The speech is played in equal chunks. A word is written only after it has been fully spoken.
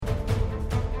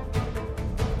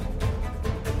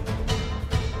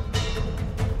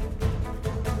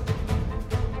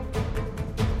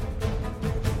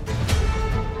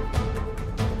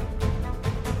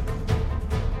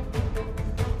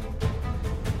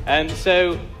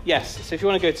So if you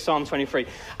want to go to Psalm 23,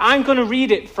 I'm going to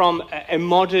read it from a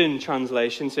modern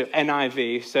translation, so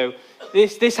NIV. So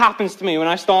this happens to me when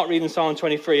I start reading Psalm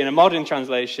 23 in a modern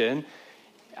translation.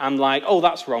 I'm like, oh,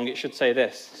 that's wrong. It should say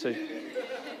this. So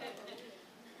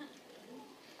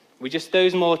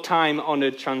those more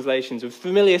time-honored translations with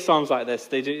familiar psalms like this,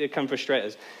 they can frustrate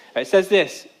us. It says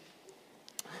this,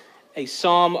 a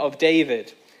psalm of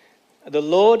David. The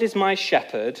Lord is my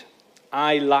shepherd,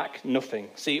 I lack nothing.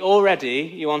 See,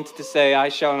 already you wanted to say, I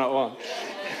shall not want.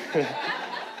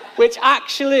 Which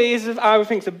actually is, I would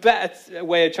think, a better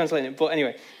way of translating it. But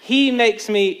anyway, he makes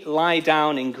me lie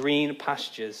down in green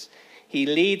pastures. He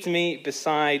leads me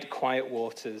beside quiet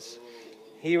waters.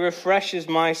 He refreshes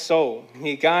my soul.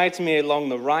 He guides me along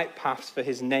the right paths for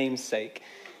his name's sake.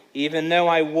 Even though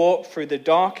I walk through the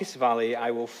darkest valley,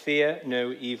 I will fear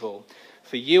no evil.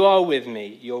 For you are with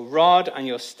me, your rod and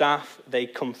your staff, they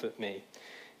comfort me.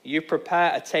 You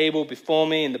prepare a table before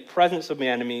me in the presence of my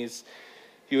enemies.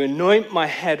 You anoint my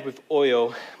head with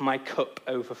oil, my cup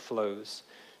overflows.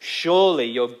 Surely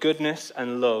your goodness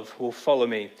and love will follow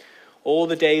me all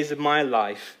the days of my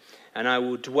life, and I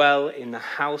will dwell in the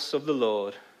house of the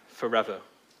Lord forever.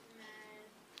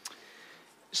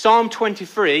 Psalm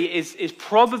 23 is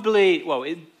probably,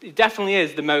 it definitely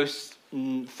is the most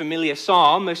familiar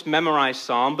psalm, most memorized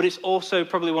psalm, but it's also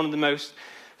probably one of the most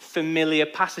familiar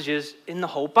passages in the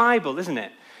whole Bible, isn't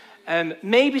it?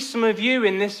 Maybe some of you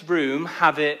in this room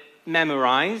have it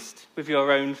memorized with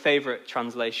your own favorite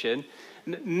translation.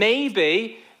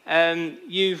 Maybe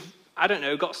you've,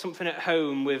 got something at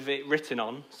home with it written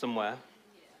on somewhere.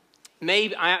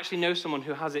 Maybe I actually know someone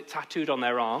who has it tattooed on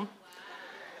their arm.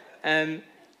 And,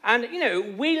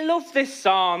 we love this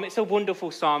psalm. It's a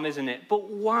wonderful psalm, isn't it? But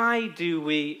why do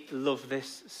we love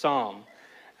this psalm?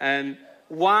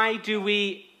 Why do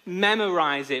we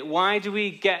memorize it? Why do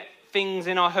we get things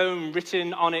in our home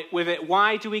written on it with it?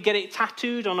 Why do we get it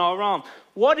tattooed on our arm?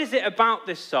 What is it about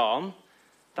this psalm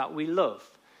that we love?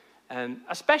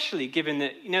 Especially given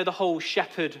that, the whole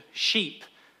shepherd-sheep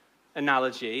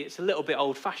analogy, it's a little bit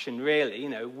old-fashioned, really.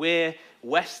 We're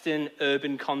Western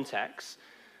urban context.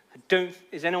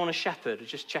 Is anyone a shepherd?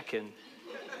 Just checking.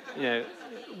 But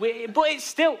it's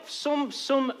still,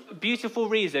 some beautiful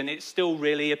reason, it still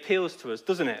really appeals to us,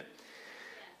 doesn't it?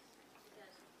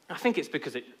 I think it's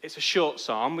because it's a short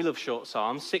psalm. We love short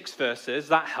psalms, 6 verses.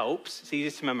 That helps. It's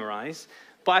easy to memorize.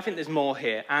 But I think there's more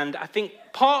here. And I think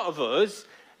part of us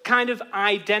kind of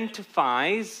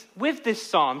identifies with this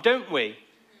psalm, don't we?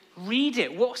 Read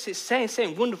it. What's it saying? It's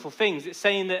saying wonderful things. It's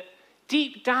saying that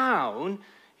deep down,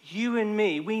 you and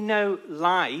me, we know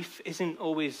life isn't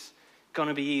always going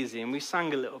to be easy. And we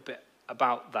sang a little bit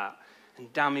about that.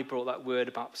 And Dami brought that word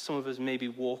about some of us maybe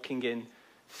walking in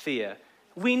fear.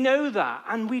 We know that.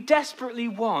 And we desperately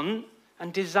want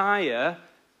and desire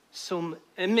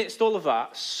amidst all of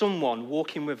that, someone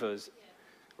walking with us.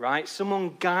 Right?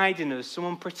 Someone guiding us,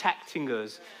 someone protecting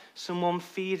us, someone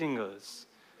feeding us.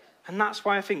 And that's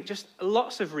why I think just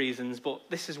lots of reasons, but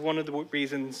this is one of the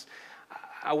reasons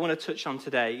I want to touch on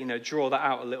today, draw that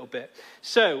out a little bit.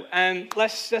 So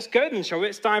let's go then, shall we?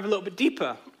 Let's dive a little bit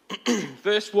deeper.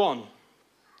 Verse 1,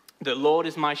 the Lord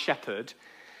is my shepherd,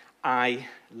 I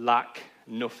lack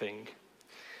nothing.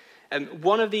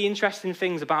 One of the interesting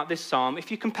things about this psalm, if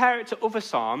you compare it to other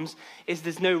psalms, is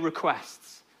there's no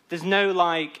requests. There's no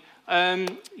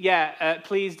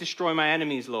please destroy my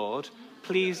enemies, Lord.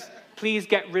 Please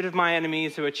get rid of my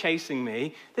enemies who are chasing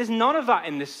me. There's none of that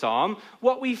in this psalm.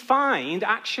 What we find,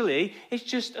 actually, is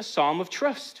just a psalm of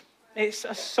trust. It's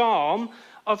a psalm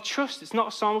of trust. It's not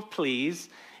a psalm of please.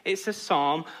 It's a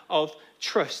psalm of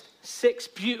trust. 6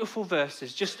 beautiful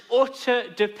verses, just utter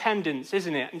dependence,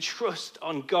 isn't it? And trust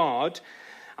on God,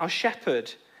 our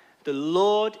shepherd. The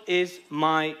Lord is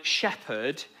my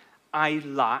shepherd. I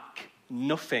lack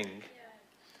nothing.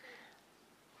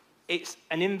 It's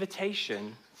an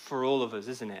invitation for all of us,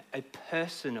 isn't it? A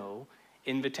personal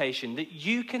invitation that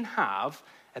you can have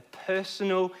a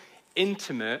personal,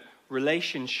 intimate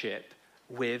relationship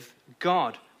with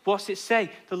God. What's it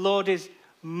say? The Lord is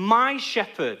my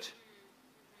shepherd.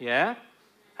 Yeah?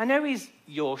 I know he's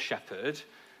your shepherd,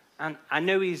 and I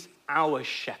know he's our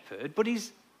shepherd, but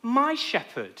he's my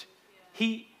shepherd.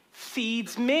 He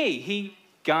feeds me. He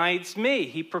guides me.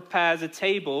 He prepares a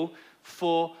table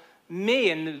for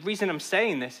me. And the reason I'm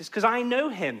saying this is because I know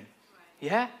him.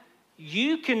 Yeah?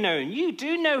 You can know him. You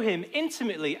do know him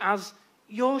intimately as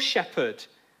your shepherd.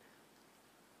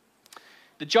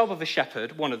 The job of a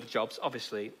shepherd, one of the jobs,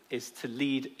 obviously, is to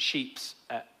lead sheep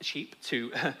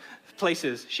to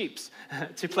places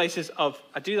of,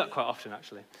 I do that quite often,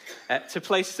 actually, to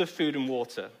places of food and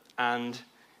water. And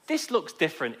this looks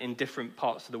different in different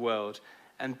parts of the world.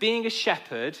 And being a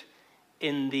shepherd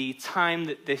in the time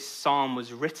that this psalm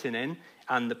was written in,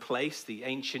 and the place, the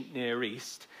ancient Near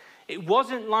East, it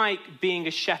wasn't like being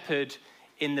a shepherd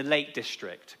in the Lake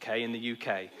District, okay, in the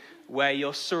UK, where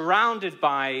you're surrounded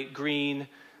by green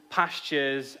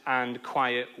pastures and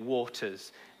quiet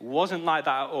waters. It wasn't like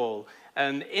that at all.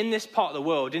 In this part of the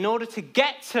world, in order to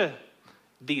get to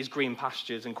these green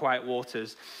pastures and quiet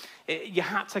waters, you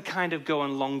had to kind of go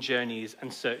on long journeys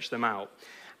and search them out.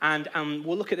 And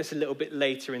we'll look at this a little bit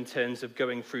later in terms of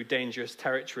going through dangerous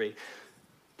territory.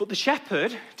 But the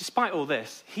shepherd, despite all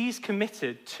this, he's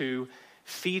committed to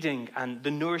feeding and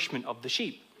the nourishment of the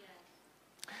sheep.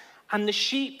 And the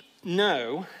sheep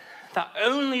know that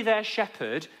only their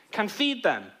shepherd can feed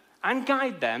them and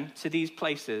guide them to these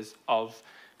places of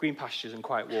green pastures and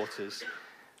quiet waters.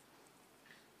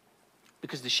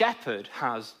 Because the shepherd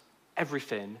has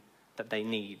everything that they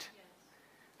need.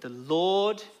 The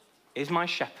Lord is my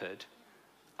shepherd,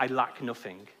 I lack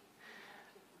nothing.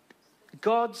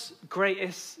 God's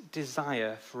greatest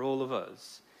desire for all of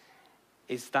us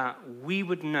is that we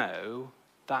would know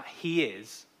that he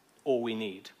is all we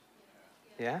need.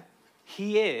 Yeah?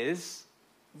 He is,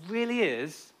 really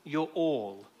is, your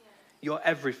all, your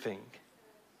everything.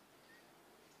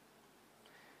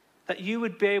 That you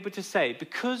would be able to say,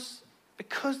 because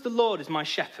the Lord is my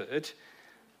shepherd,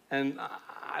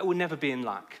 I will never be in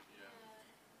lack.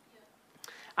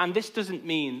 And this doesn't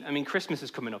mean, Christmas is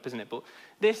coming up, isn't it? But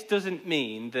this doesn't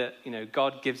mean that,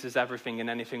 God gives us everything and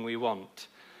anything we want.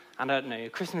 And I don't know,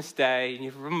 Christmas Day, and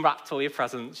you've unwrapped all your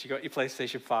presents, you've got your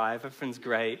PlayStation 5, everything's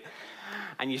great.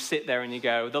 And you sit there and you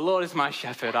go, the Lord is my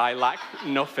shepherd, I lack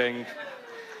nothing.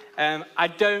 I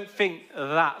don't think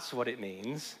that's what it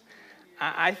means.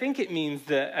 I think it means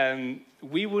that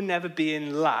we will never be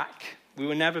in lack. We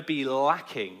will never be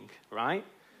lacking, right?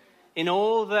 In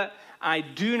all that I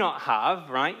do not have,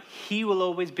 right, he will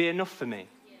always be enough for me.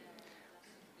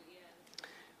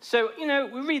 So,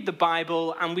 we read the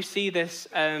Bible and we see this,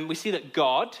 we see that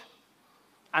God,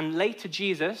 and later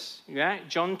Jesus,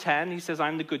 John 10, he says,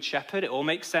 I'm the good shepherd. It all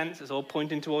makes sense. It's all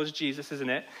pointing towards Jesus, isn't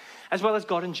it? As well as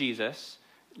God and Jesus,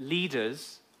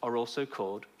 leaders are also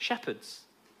called shepherds,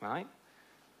 right?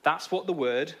 That's what the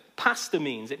word pastor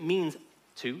means. It means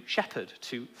to shepherd,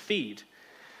 to feed.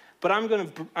 But I'm going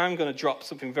to drop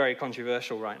something very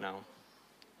controversial right now.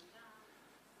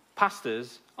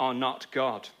 Pastors are not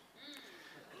God.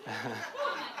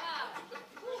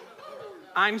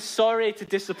 I'm sorry to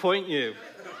disappoint you.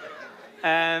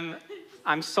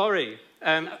 I'm sorry.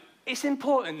 It's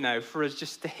important, though, for us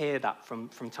just to hear that from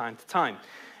time to time.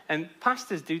 And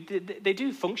pastors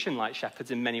do function like shepherds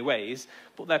in many ways,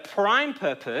 but their prime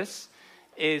purpose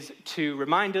is to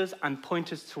remind us and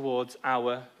point us towards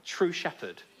our true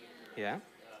shepherd. Yeah?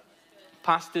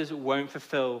 Pastors won't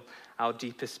fulfill our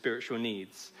deepest spiritual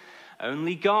needs.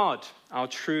 Only God, our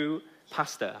true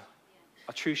pastor,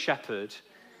 our true shepherd,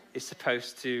 is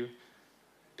supposed to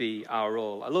be our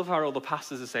all. I love how all the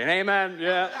pastors are saying, amen,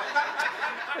 yeah,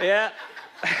 yeah.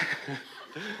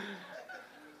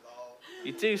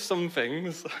 You do some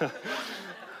things.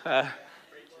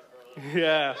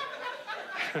 Yeah.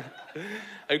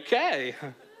 Okay.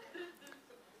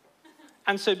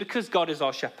 And so because God is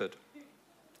our shepherd,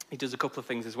 he does a couple of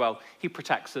things as well. He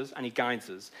protects us and he guides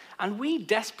us. And we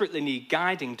desperately need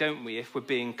guiding, don't we, if we're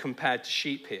being compared to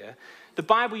sheep here. The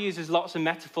Bible uses lots of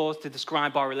metaphors to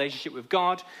describe our relationship with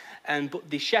God, but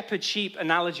the shepherd-sheep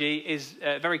analogy is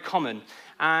very common.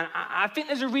 And I think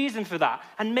there's a reason for that.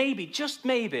 And maybe, just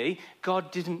maybe,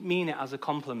 God didn't mean it as a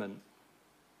compliment.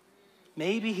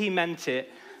 Maybe he meant it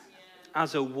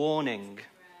as a warning.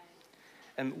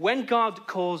 And when God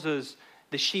calls us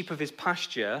the sheep of his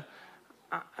pasture,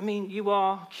 you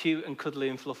are cute and cuddly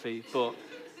and fluffy, but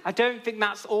I don't think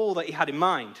that's all that he had in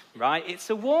mind, right? It's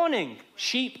a warning.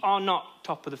 Sheep are not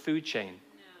top of the food chain.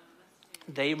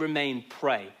 They remain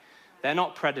prey. They're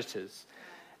not predators.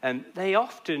 And they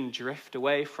often drift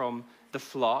away from the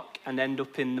flock and end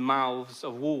up in the mouths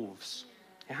of wolves.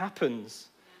 It happens.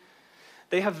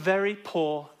 They have very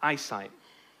poor eyesight.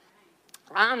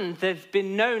 And they've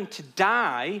been known to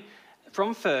die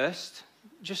from thirst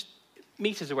just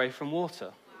meters away from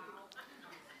water.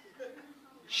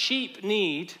 Sheep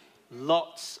need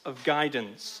lots of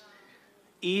guidance,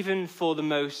 even for the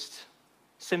most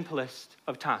simplest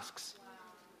of tasks.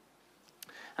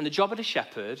 And the job of the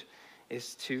shepherd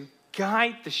is to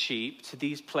guide the sheep to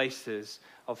these places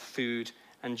of food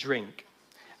and drink.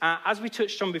 As we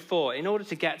touched on before, in order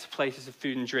to get to places of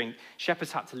food and drink,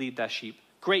 shepherds had to lead their sheep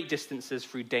great distances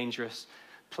through dangerous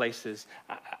places.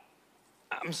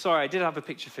 I'm sorry, I did have a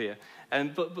picture for you.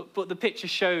 But the picture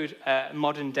showed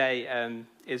modern day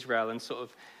Israel and sort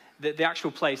of the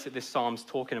actual place that this psalm's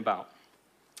talking about.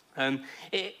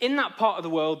 In that part of the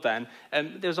world then,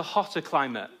 there's a hotter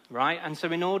climate, right? And so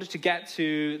in order to get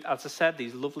to, as I said,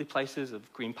 these lovely places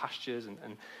of green pastures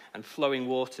and flowing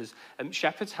waters,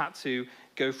 shepherds had to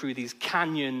go through these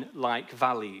canyon-like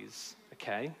valleys,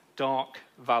 okay? Dark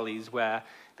valleys where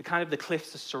the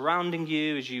cliffs are surrounding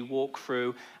you as you walk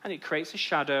through, and it creates a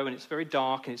shadow, and it's very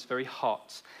dark, and it's very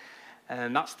hot.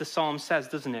 And that's the psalm says,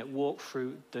 doesn't it? Walk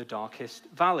through the darkest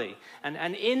valley.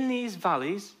 And in these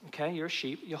valleys, okay, you're a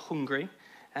sheep, you're hungry,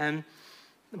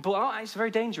 but it's very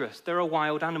dangerous. There are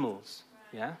wild animals,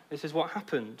 yeah? This is what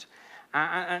happened.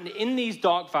 And in these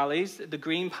dark valleys, the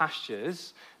green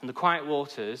pastures and the quiet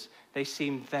waters, they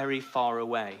seem very far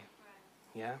away,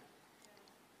 yeah?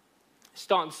 It's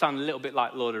starting to sound a little bit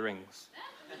like Lord of the Rings.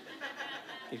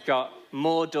 You've got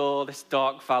Mordor, this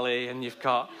dark valley, and you've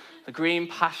got the green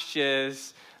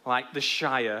pastures, like the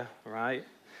Shire, right?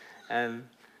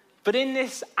 But in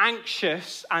this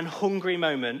anxious and hungry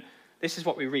moment, this is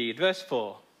what we read. Verse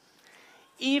 4.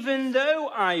 Even though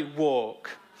I walk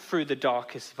through the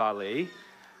darkest valley,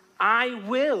 I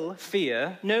will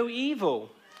fear no evil,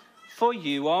 for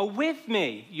you are with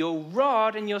me. Your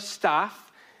rod and your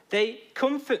staff, they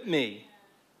comfort me.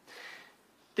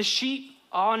 The sheep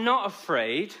are not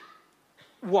afraid.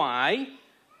 Why?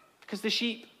 Because the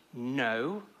sheep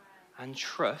know and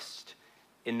trust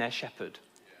in their shepherd.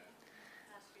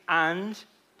 And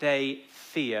they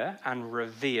fear and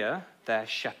revere their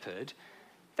shepherd.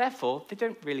 Therefore, they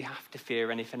don't really have to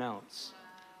fear anything else.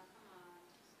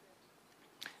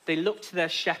 They look to their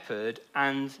shepherd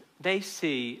and they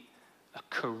see a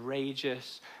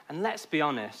courageous and, let's be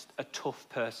honest, a tough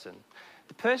person.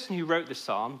 The person who wrote the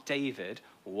psalm, David,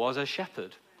 was a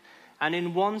shepherd. And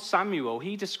in 1 Samuel,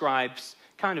 he describes,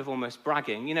 kind of almost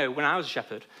bragging, you know, when I was a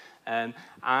shepherd,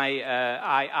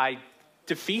 I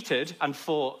defeated and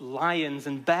fought lions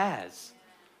and bears,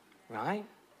 right?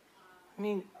 I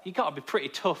mean, you've got to be pretty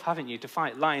tough, haven't you, to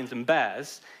fight lions and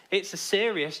bears? It's a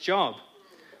serious job.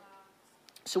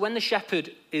 So when the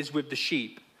shepherd is with the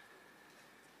sheep,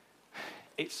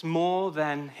 it's more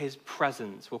than his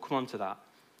presence. We'll come on to that.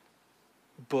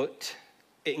 But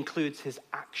it includes his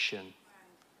action,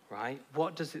 right?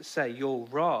 What does it say? Your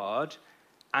rod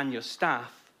and your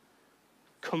staff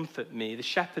comfort me. The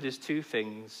shepherd is two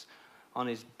things. On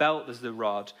his belt there's the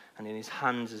rod, and in his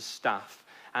hands is staff.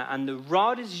 And the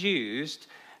rod is used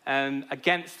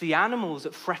against the animals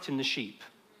that threaten the sheep,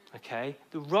 okay?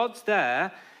 The rod's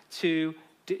there to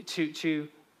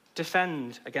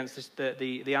defend against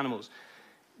the animals.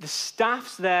 The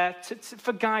staff's there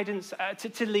for guidance,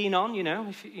 to lean on, you know,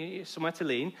 if you're somewhere to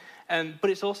lean. But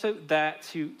it's also there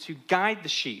to guide the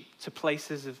sheep to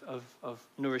places of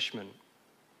nourishment.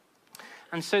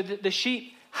 And so the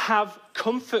sheep have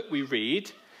comfort, we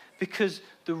read, because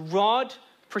the rod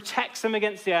protects them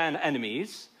against their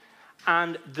enemies,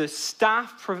 and the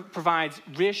staff provides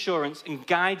reassurance and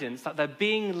guidance that they're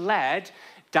being led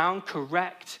down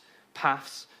correct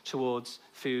paths towards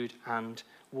food and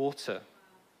water.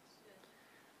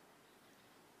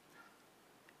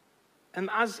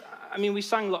 We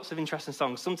sang lots of interesting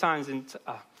songs. Sometimes,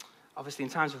 obviously,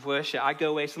 in times of worship, I go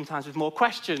away sometimes with more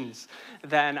questions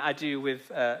than I do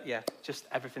with, just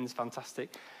everything's fantastic.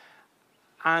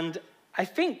 And I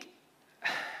think,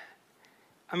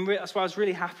 that's why I was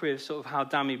really happy with sort of how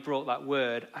Dami brought that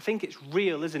word. I think it's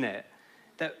real, isn't it?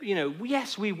 That, you know,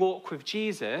 yes, we walk with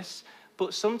Jesus,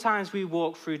 but sometimes we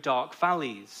walk through dark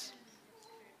valleys.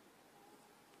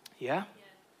 Yeah?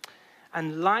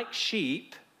 And like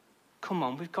sheep, come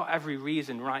on, we've got every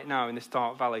reason right now in this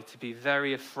dark valley to be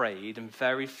very afraid and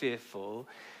very fearful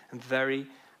and very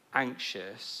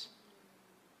anxious.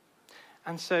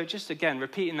 And so just again,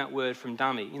 repeating that word from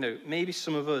Dami, you know, maybe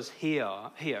some of us here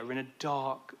are in a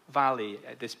dark valley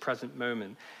at this present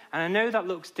moment. And I know that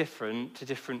looks different to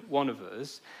different one of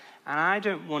us. And I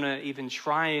don't want to even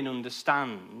try and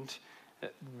understand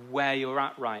where you're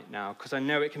at right now, because I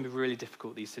know it can be really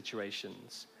difficult, these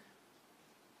situations.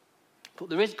 But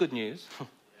there is good news.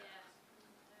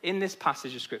 In this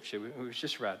passage of Scripture we've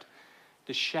just read,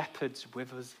 the shepherd's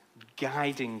with us,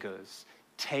 guiding us,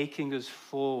 taking us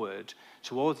forward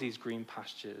towards these green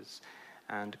pastures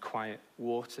and quiet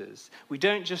waters. We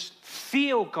don't just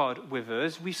feel God with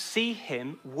us, we see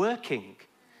him working.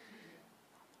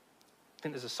 I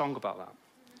think there's a song about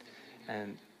that.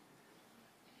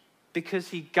 Because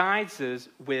he guides us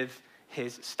with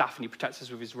his staff and he protects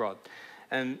us with his rod.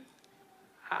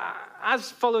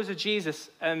 As followers of Jesus,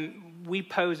 we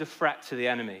pose a threat to the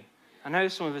enemy. I know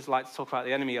some of us like to talk about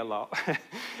the enemy a lot.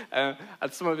 and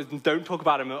some of us don't talk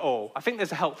about them at all. I think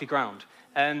there's a healthy ground.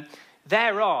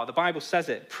 There are, the Bible says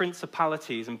it,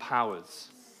 principalities and powers.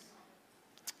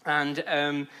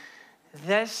 And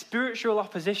there's spiritual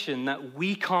opposition that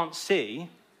we can't see.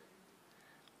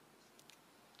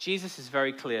 Jesus is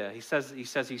very clear. He says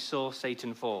he saw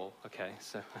Satan fall. Okay,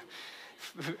 so,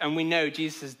 and we know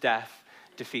Jesus' death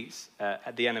defeats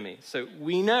the enemy. So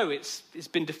we know it's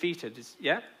been defeated.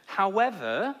 Yeah.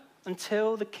 However,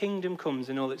 until the kingdom comes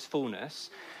in all its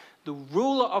fullness, the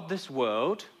ruler of this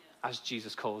world, as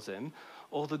Jesus calls him,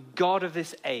 or the god of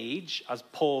this age, as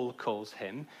Paul calls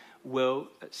him, will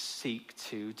seek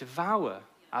to devour,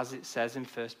 as it says in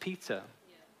 1 Peter.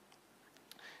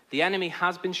 The enemy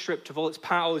has been stripped of all his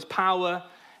power.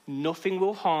 Nothing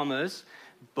will harm us,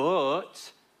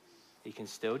 but he can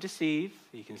still deceive,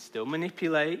 he can still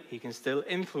manipulate, he can still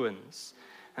influence.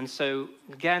 And so,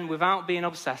 again, without being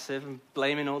obsessive and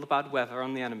blaming all the bad weather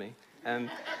on the enemy,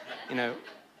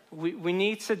 we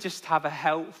need to just have a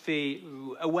healthy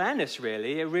awareness,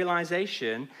 really, a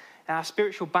realization that our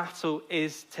spiritual battle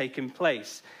is taking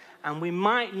place. And we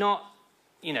might not,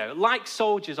 like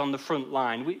soldiers on the front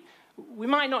line, we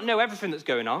might not know everything that's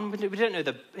going on. We don't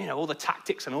know all the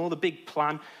tactics and all the big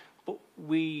plan, but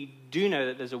we do know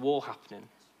that there's a war happening.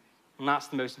 And that's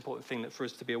the most important thing for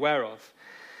us to be aware of.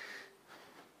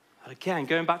 And again,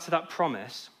 going back to that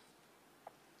promise,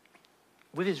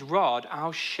 with his rod,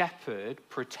 our shepherd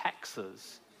protects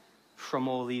us from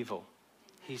all evil.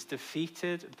 He's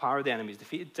defeated the power of the enemy, he's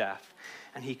defeated death,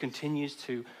 and he continues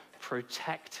to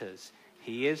protect us.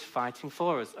 He is fighting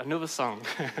for us. Another song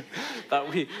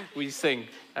that we sing.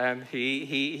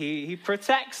 He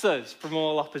protects us from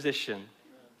all opposition.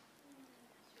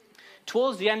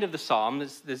 Towards the end of the psalm,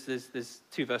 there's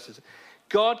 2 verses.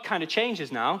 God kind of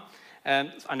changes now.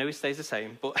 I know he stays the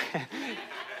same, but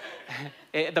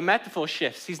the metaphor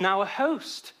shifts. He's now a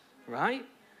host, right?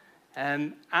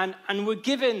 And we're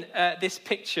given this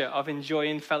picture of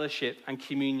enjoying fellowship and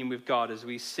communion with God as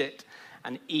we sit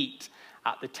and eat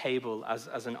at the table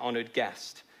as an honored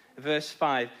guest. Verse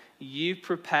 5, you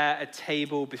prepare a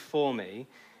table before me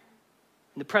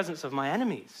in the presence of my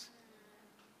enemies.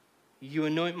 You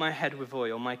anoint my head with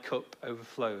oil, my cup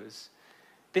overflows.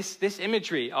 This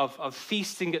imagery of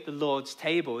feasting at the Lord's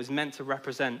table is meant to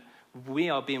represent we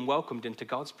are being welcomed into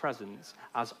God's presence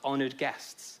as honored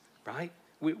guests, right?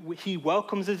 He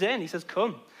welcomes us in. He says,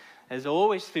 come. There's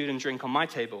always food and drink on my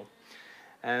table.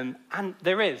 And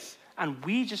there is. And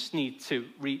we just need to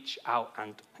reach out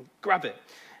and grab it.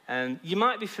 You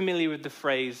might be familiar with the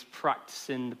phrase,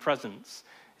 practicing the presence.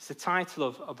 It's the title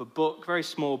of a book, very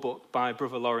small book by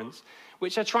Brother Lawrence,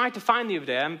 which I tried to find the other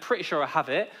day. I'm pretty sure I have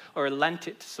it, or I lent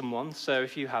it to someone. So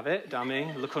if you have it,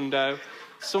 Dami, Lukundo,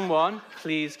 someone,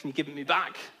 please, can you give it me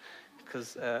back?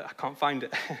 Because I can't find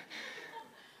it.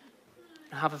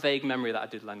 I have a vague memory that I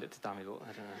did lend it to Dami, but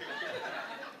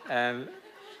I don't know.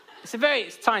 It's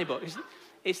a tiny book.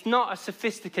 It's not a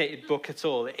sophisticated book at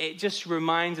all. It just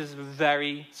reminds us of a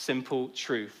very simple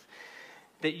truth.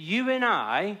 That you and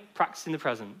I, practicing the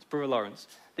presence, Brother Lawrence,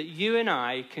 that you and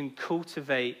I can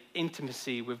cultivate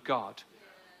intimacy with God.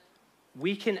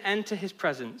 We can enter his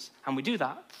presence, and we do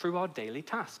that through our daily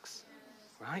tasks,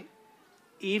 right?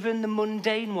 Even the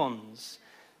mundane ones.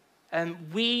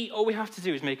 All we have to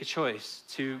do is make a choice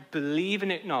to believe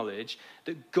and acknowledge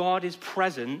that God is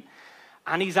present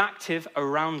and he's active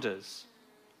around us.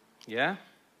 Yeah?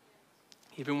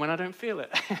 Even when I don't feel it.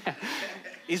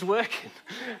 He's working.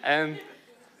 And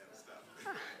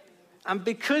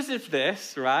because of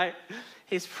this, right,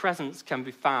 his presence can be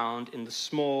found in the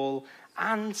small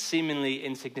and seemingly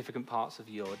insignificant parts of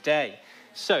your day.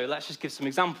 So let's just give some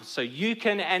examples. So you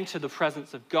can enter the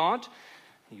presence of God.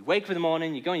 You wake up in the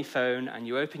morning, you go on your phone, and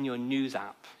you open your news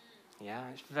app. Yeah,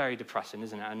 it's very depressing,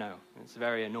 isn't it? I know. It's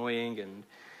very annoying. And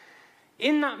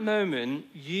in that moment,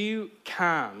 you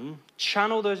can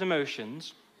channel those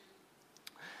emotions,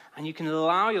 and you can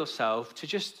allow yourself to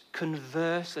just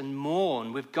converse and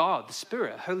mourn with God, the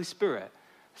Spirit, Holy Spirit.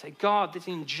 Say, God, there's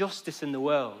injustice in the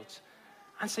world.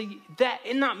 And so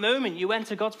in that moment, you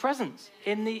enter God's presence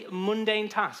in the mundane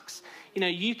tasks.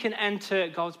 You can enter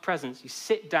God's presence. You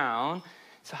sit down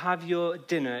to have your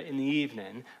dinner in the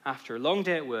evening after a long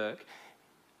day at work.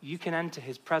 You can enter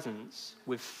his presence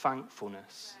with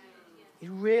thankfulness.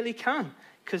 You really can,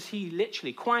 because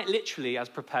he quite literally has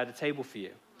prepared a table for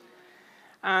you.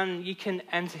 And you can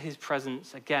enter his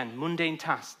presence, again, mundane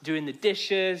tasks, doing the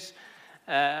dishes,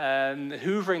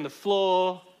 hoovering the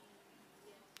floor,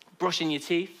 brushing your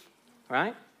teeth,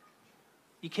 right?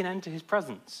 You can enter his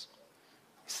presence.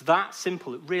 It's that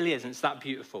simple. It really is, and it's that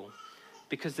beautiful.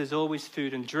 Because there's always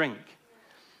food and drink.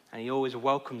 And he always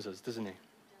welcomes us, doesn't he?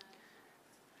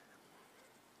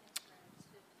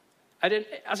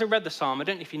 as I read the psalm, I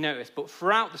don't know if you noticed, but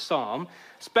throughout the psalm,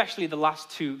 especially the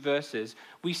last 2 verses,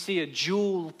 we see a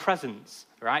dual presence,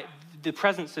 right? The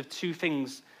presence of 2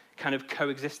 things kind of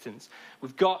coexistence.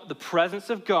 We've got the presence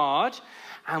of God,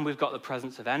 and we've got the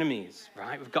presence of enemies,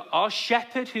 right? We've got our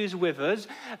shepherd who's with us,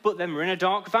 but then we're in a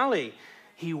dark valley.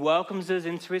 He welcomes us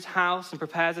into his house and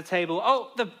prepares a table.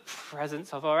 Oh, the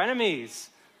presence of our enemies.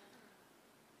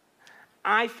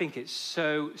 I think it's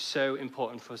so, so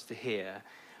important for us to hear.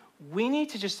 We need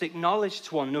to just acknowledge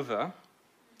to one another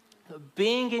that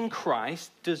being in Christ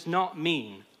does not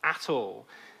mean at all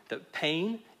that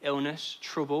pain, illness,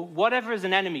 trouble, whatever is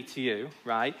an enemy to you,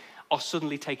 right, are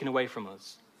suddenly taken away from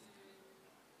us.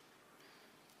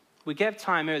 We gave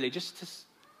time earlier just to,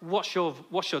 what's your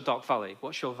dark valley?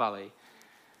 What's your valley?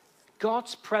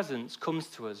 God's presence comes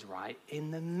to us, right,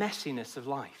 in the messiness of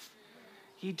life.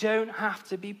 You don't have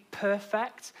to be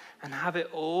perfect and have it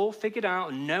all figured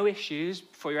out and no issues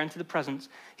before you enter the presence.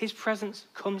 His presence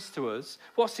comes to us.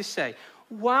 What's this say?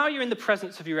 While you're in the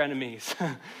presence of your enemies,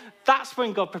 that's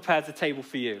when God prepares a table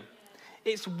for you.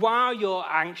 It's while you're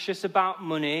anxious about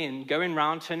money and going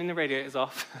around turning the radiators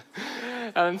off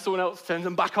and someone else turns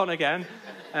them back on again.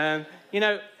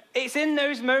 It's in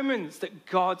those moments that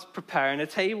God's preparing a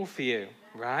table for you,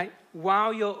 right?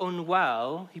 While you're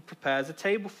unwell, he prepares a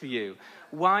table for you.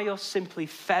 While you're simply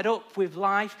fed up with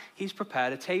life, he's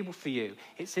prepared a table for you.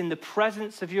 It's in the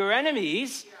presence of your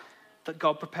enemies that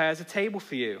God prepares a table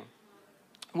for you.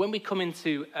 When we come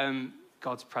into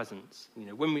God's presence,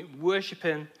 when we worship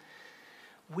him,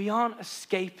 we aren't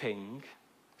escaping.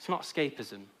 It's not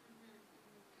escapism.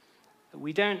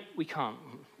 We don't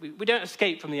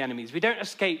escape from the enemies. We don't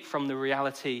escape from the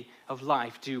reality of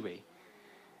life, do we?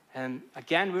 And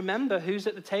again, remember who's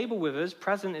at the table with us.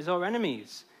 Present is our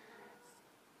enemies.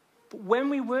 But when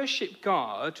we worship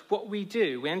God, what we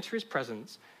do, we enter his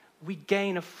presence, we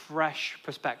gain a fresh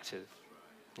perspective.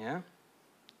 Yeah?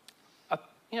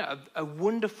 A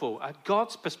wonderful,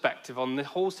 God's perspective on the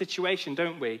whole situation,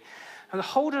 don't we? And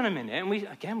hold on a minute,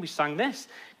 and we sang this.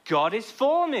 God is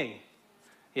for me.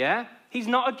 Yeah? He's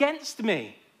not against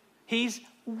me. He's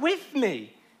with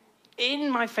me in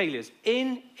my failures,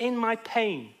 in my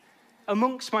pain,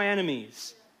 amongst my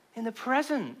enemies, in the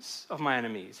presence of my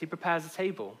enemies. He prepares a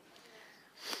table.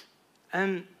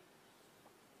 And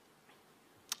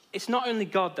it's not only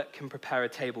God that can prepare a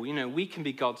table. We can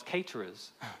be God's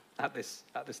caterers at this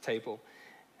table.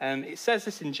 It says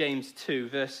this in James 2,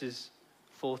 verses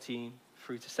 14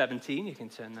 through to 17. You can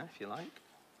turn there if you like.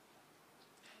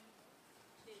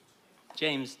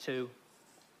 James 2,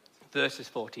 verses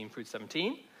 14 through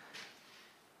 17.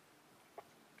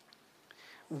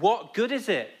 What good is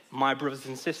it, my brothers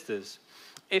and sisters,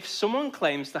 if someone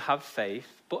claims to have faith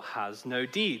but has no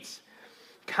deeds?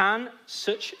 Can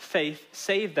such faith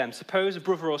save them? Suppose a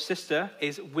brother or sister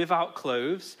is without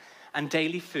clothes and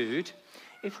daily food.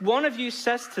 If one of you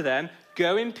says to them,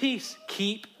 go in peace,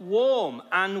 keep warm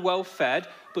and well fed,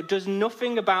 but does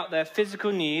nothing about their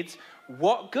physical needs,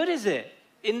 what good is it?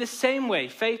 In the same way,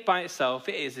 faith by itself,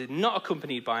 it is not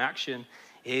accompanied by action,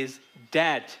 is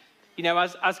dead.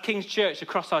 As King's Church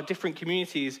across our different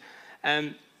communities,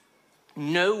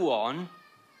 no one,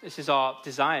 this is our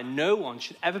desire, no one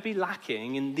should ever be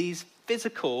lacking in these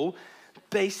physical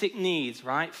basic needs,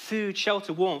 right? Food,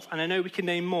 shelter, warmth, and I know we can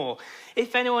name more.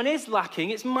 If anyone is lacking,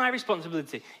 it's my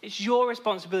responsibility. It's your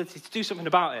responsibility to do something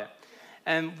about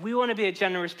it. We want to be a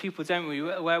generous people, don't we?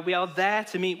 Where we are there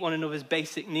to meet one another's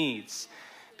basic needs.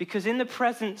 Because in the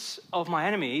presence of my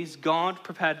enemies, God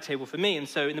prepared a table for me. And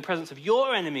so in the presence of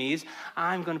your enemies,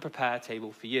 I'm going to prepare a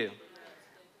table for you.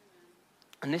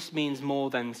 And this means more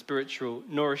than spiritual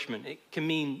nourishment. It can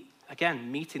mean,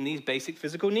 again, meeting these basic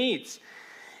physical needs.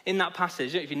 In that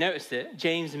passage, if you noticed it,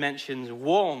 James mentions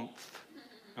warmth,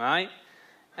 right?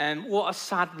 And what a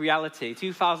sad reality.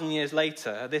 2,000 years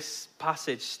later, this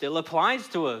passage still applies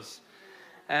to us.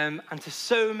 And to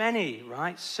so many,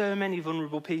 right? So many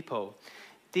vulnerable people.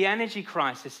 The energy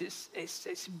crisis,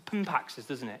 it impacts us,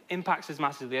 doesn't it? Impacts us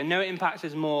massively. I know it impacts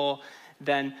us more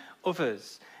than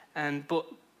others. But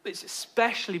it's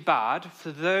especially bad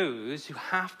for those who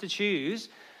have to choose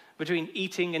between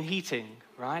eating and heating,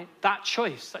 right? That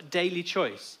choice, that daily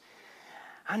choice.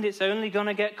 And it's only going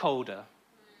to get colder.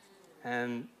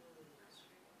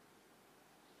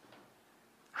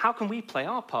 How can we play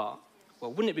our part?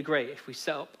 Well, wouldn't it be great if we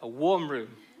set up a warm room?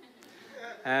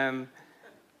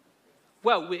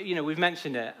 Well, we've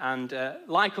mentioned it, and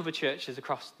like other churches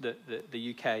across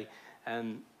the UK,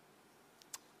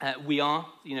 we are,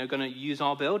 going to use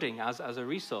our building as a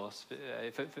resource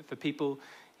for people,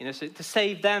 so to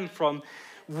save them from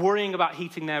worrying about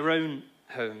heating their own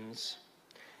homes.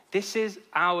 This is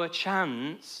our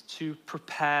chance to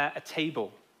prepare a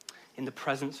table in the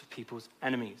presence of people's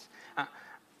enemies.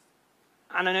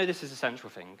 And I know this is a central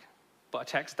thing, but I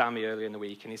texted Dami earlier in the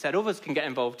week, and he said others can get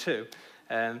involved too.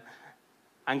 And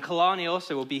Kalani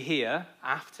also will be here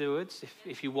afterwards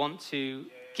if you want to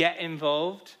get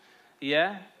involved.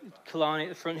 Yeah, Kalani at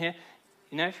the front here.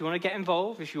 You know, if you want to get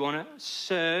involved, if you want to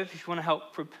serve, if you want to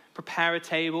help prepare a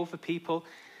table for people,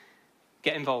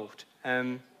 get involved.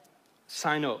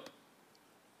 Sign up.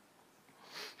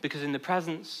 Because in the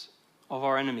presence of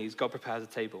our enemies, God prepares a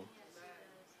table.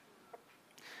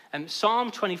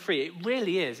 Psalm 23, it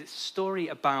really is. It's a story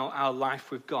about our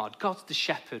life with God. God's the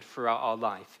shepherd throughout our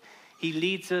life. He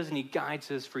leads us and he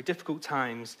guides us through difficult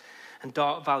times and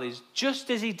dark valleys, just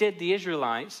as he did the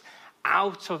Israelites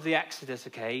out of the Exodus,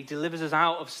 okay? He delivers us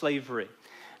out of slavery,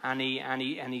 and he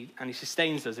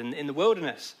sustains us in the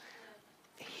wilderness.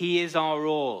 He is our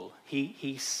all.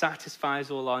 He satisfies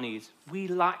all our needs. We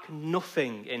lack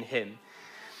nothing in him.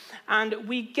 And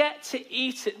we get to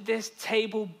eat at this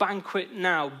table banquet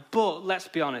now, but let's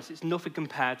be honest, it's nothing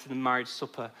compared to the marriage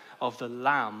supper of the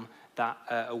Lamb that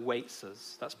awaits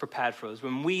us, that's prepared for us.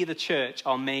 When we, the church,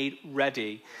 are made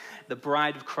ready, the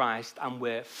bride of Christ, and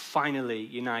we're finally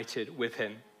united with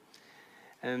him.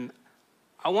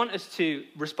 I want us to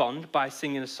respond by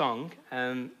singing a song.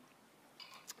 I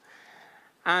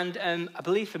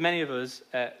believe for many of us,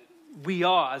 we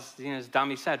are, as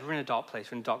Dami said, we're in a dark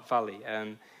place, we're in a dark valley.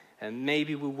 And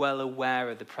maybe we're well aware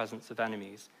of the presence of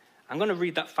enemies. I'm going to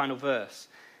read that final verse.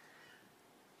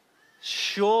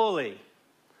 Surely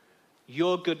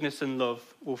your goodness and love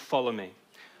will follow me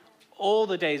all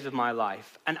the days of my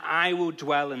life, and I will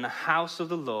dwell in the house of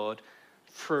the Lord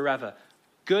forever.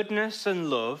 Goodness and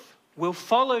love will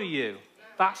follow you.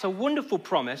 That's a wonderful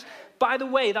promise. By the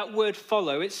way, that word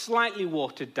follow, it's slightly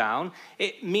watered down.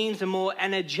 It means a more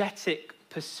energetic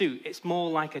pursuit. It's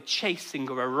more like a chasing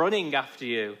or a running after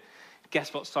you.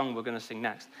 Guess what song we're going to sing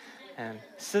next?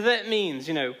 So that means,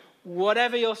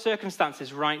 whatever your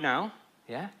circumstances right now,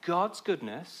 yeah, God's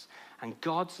goodness and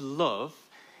God's love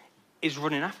is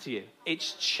running after you.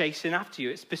 It's chasing after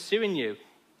you. It's pursuing you.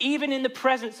 Even in the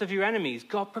presence of your enemies,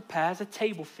 God prepares a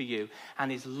table for you,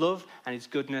 and his love and his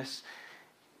goodness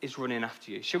is running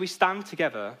after you. Shall we stand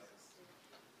together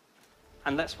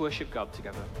and let's worship God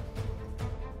together?